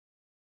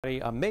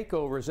A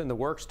makeover is in the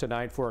works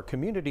tonight for a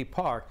community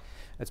park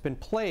that's been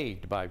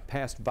plagued by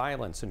past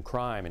violence and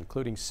crime,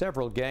 including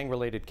several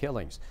gang-related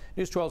killings.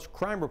 News 12's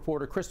crime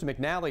reporter Krista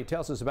McNally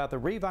tells us about the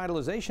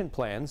revitalization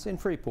plans in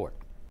Freeport.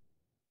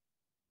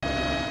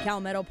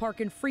 Meadow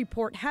Park in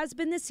Freeport has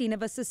been the scene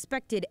of a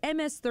suspected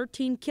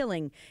MS-13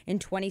 killing in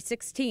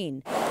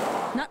 2016.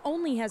 Not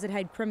only has it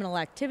had criminal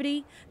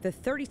activity, the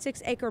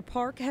 36-acre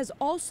park has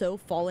also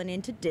fallen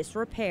into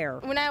disrepair.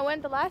 When I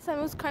went the last time,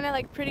 it was kind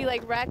of pretty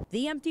wrecked.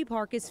 The empty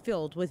park is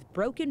filled with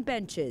broken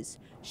benches,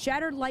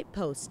 shattered light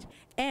posts,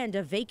 and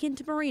a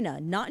vacant marina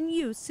not in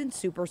use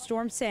since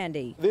Superstorm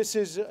Sandy. This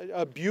is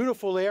a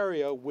beautiful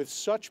area with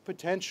such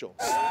potential.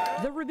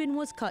 The ribbon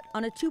was cut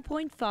on a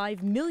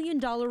 $2.5 million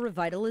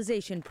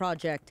revitalization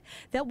project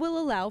that will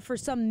allow for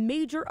some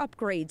major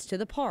upgrades to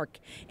the park,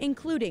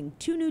 including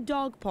 2 new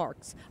dog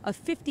parks, a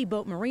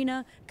 50-boat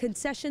marina,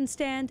 concession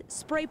stand,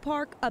 spray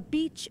park, a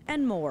beach,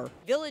 and more.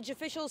 Village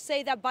officials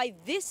say that by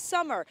this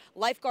summer,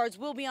 lifeguards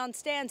will be on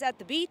stands at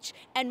the beach,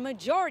 and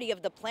majority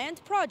of the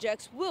planned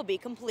projects will be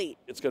complete.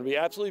 It's going to be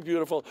absolutely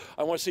beautiful.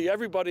 I want to see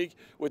everybody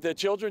with their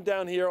children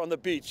down here on the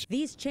beach.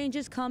 These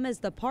changes come as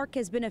the park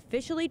has been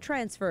officially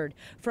transferred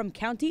from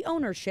county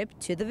ownership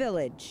to the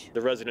village.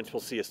 The residents will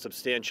see a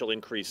substantial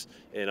increase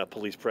in a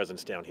police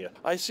presence down here.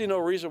 I see no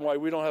reason why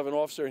we don't have an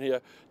officer in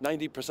here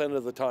 90%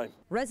 of the time.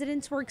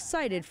 Residents were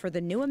excited for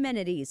the new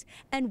amenities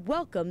and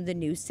welcome the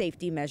new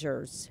safety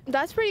measures.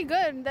 That's pretty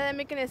good that they're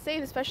making it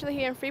safe, especially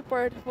here in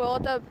Freeport with all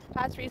the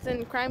past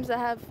recent crimes that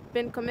have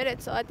been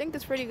committed. So I think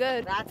that's pretty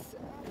good. That's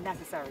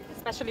necessary,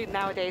 especially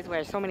nowadays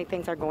where so many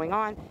things are going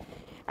on.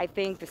 I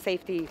think the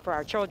safety for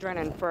our children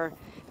and for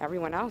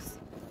everyone else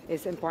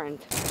is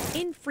important.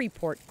 In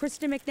Freeport,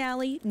 Krista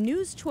McNally,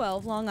 News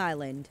 12, Long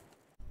Island.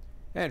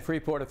 And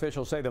Freeport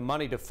officials say the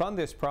money to fund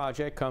this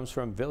project comes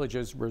from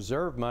village's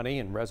reserve money,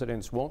 and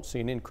residents won't see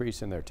an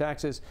increase in their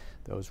taxes.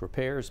 Those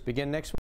repairs begin next week.